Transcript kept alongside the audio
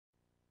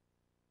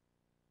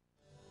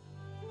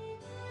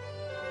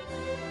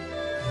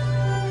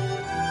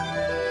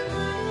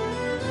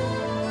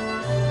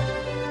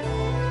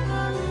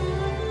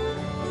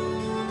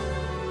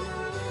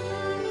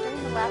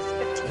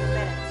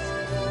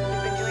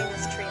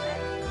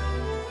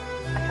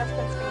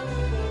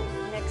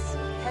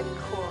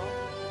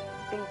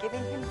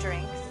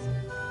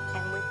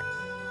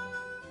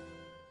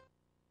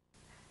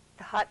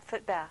hot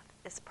foot bath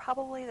is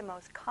probably the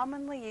most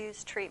commonly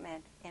used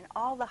treatment in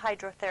all the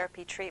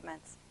hydrotherapy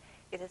treatments.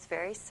 It is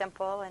very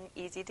simple and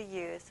easy to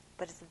use,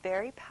 but it's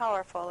very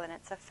powerful in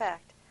its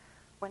effect.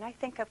 When I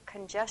think of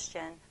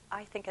congestion,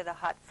 I think of the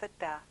hot foot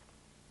bath.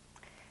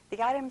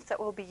 The items that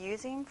we'll be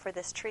using for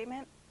this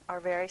treatment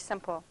are very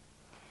simple.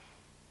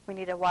 We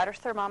need a water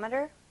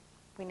thermometer.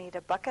 We need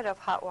a bucket of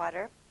hot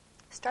water,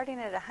 starting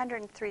at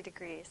 103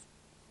 degrees.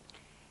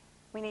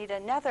 We need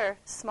another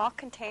small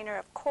container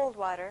of cold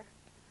water,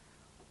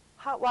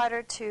 hot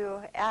water to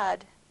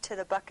add to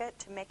the bucket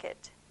to make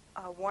it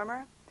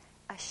warmer,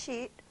 a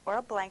sheet or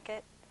a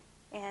blanket,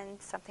 and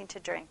something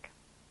to drink.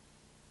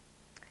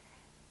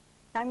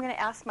 Now I'm going to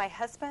ask my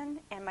husband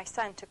and my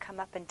son to come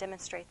up and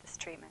demonstrate this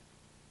treatment.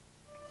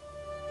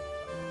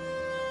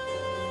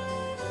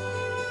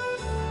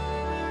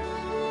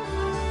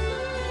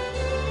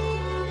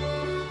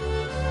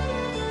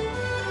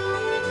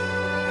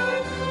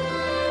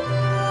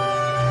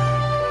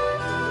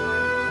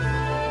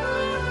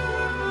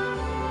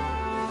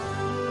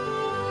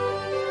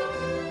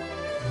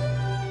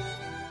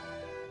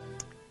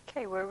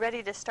 Okay, we're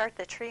ready to start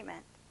the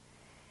treatment.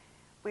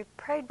 We've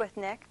prayed with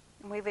Nick,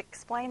 and we've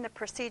explained the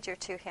procedure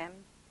to him.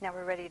 Now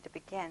we're ready to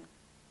begin.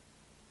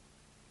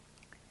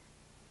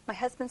 My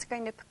husband's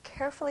going to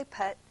carefully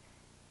put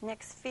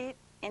Nick's feet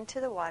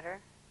into the water,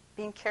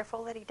 being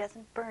careful that he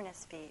doesn't burn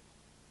his feet.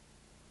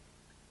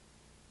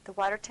 The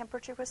water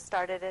temperature was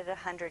started at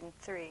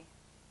 103.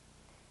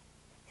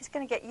 He's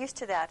going to get used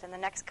to that in the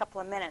next couple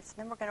of minutes, and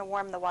then we're going to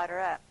warm the water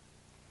up.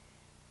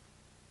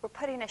 We're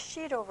putting a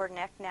sheet over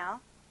Nick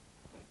now.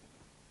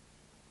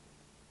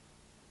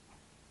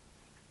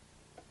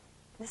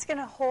 This is going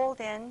to hold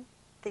in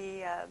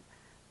the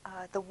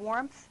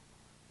warmth,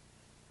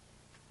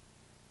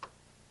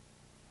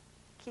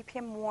 keep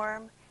him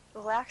warm. It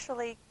will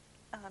actually,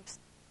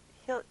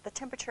 the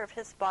temperature of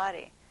his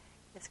body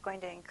is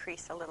going to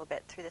increase a little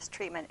bit through this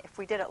treatment if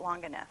we did it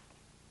long enough.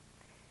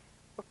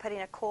 We're putting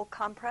a cold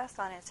compress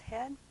on his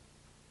head.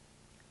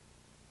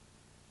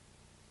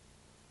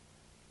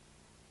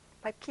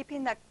 By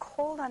keeping the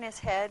cold on his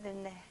head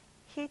and the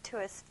heat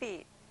to his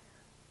feet,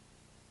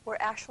 we're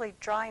actually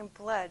drawing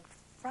blood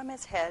from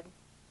his head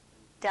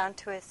down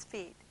to his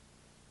feet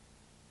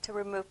to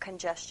remove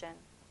congestion.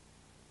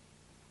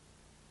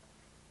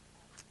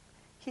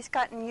 He's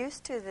gotten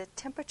used to the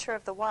temperature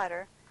of the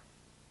water,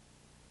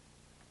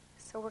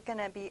 so we're going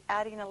to be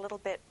adding a little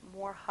bit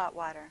more hot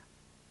water.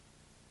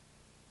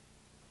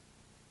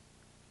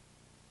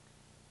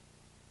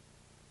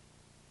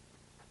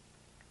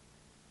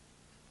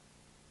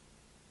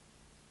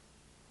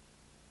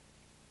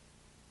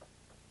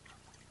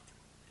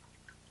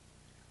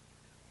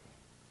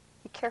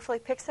 Carefully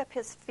picks up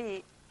his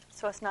feet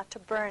so as not to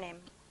burn him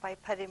by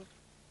putting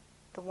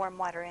the warm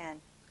water in.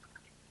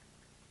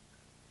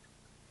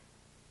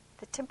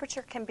 The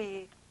temperature can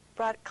be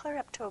brought clear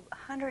up to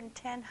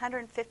 110,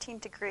 115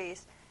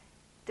 degrees,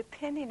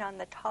 depending on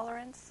the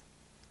tolerance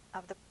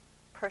of the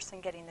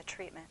person getting the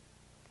treatment.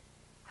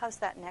 How's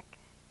that, Nick?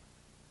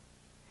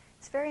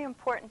 It's very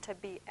important to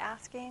be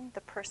asking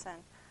the person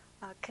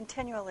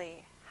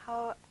continually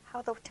how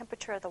the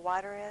temperature of the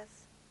water is,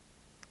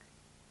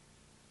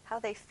 how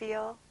they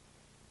feel,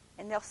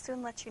 and they'll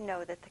soon let you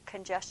know that the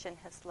congestion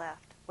has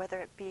left, whether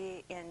it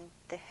be in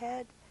the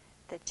head,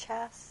 the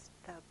chest,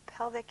 the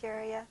pelvic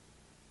area.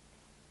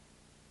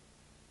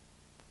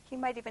 He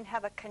might even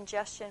have a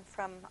congestion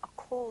from a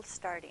cold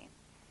starting,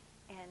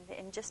 and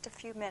in just a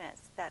few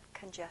minutes that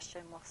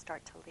congestion will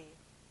start to leave.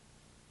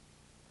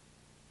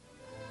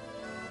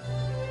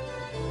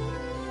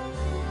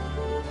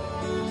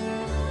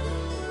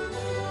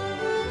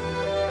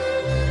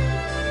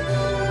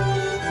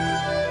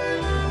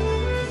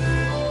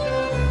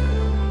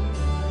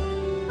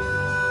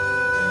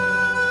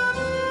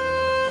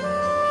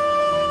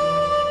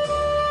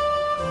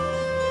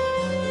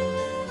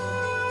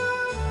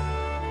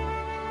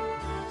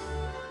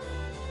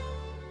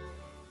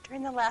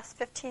 During the last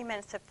 15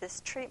 minutes of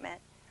this treatment,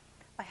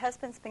 my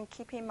husband's been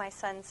keeping my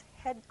son's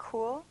head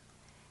cool,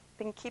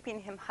 been keeping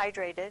him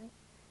hydrated,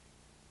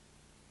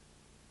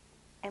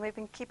 and we've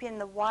been keeping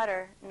the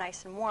water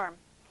nice and warm.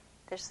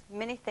 There's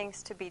many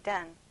things to be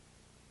done.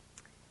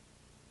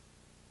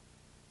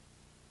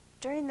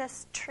 During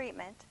this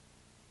treatment,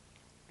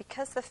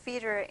 because the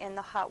feet are in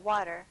the hot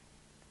water,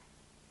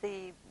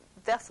 the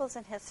vessels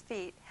in his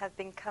feet have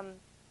become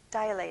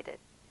dilated,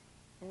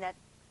 and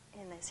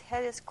his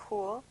head is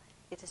cool.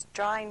 It is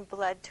drawing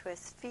blood to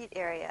his feet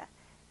area.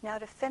 Now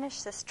to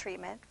finish this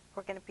treatment,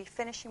 we're going to be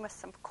finishing with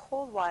some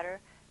cold water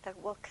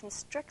that will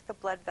constrict the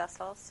blood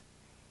vessels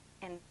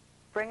and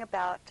bring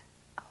about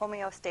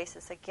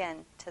homeostasis again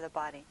to the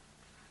body.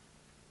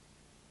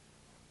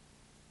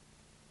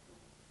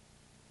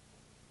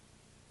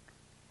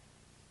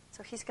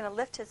 So he's going to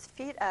lift his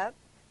feet up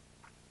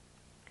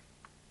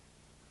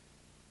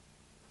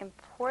and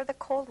pour the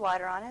cold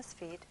water on his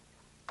feet.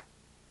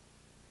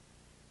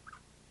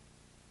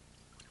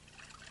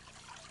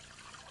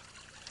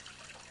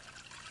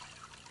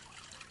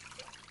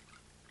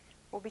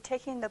 We'll be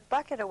taking the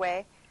bucket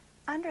away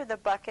under the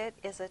bucket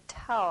is a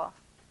towel.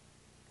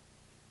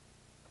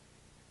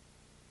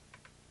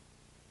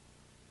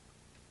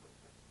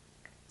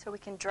 So we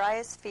can dry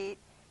his feet,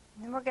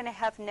 and then we're going to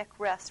have Nick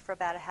rest for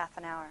about a half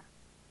an hour.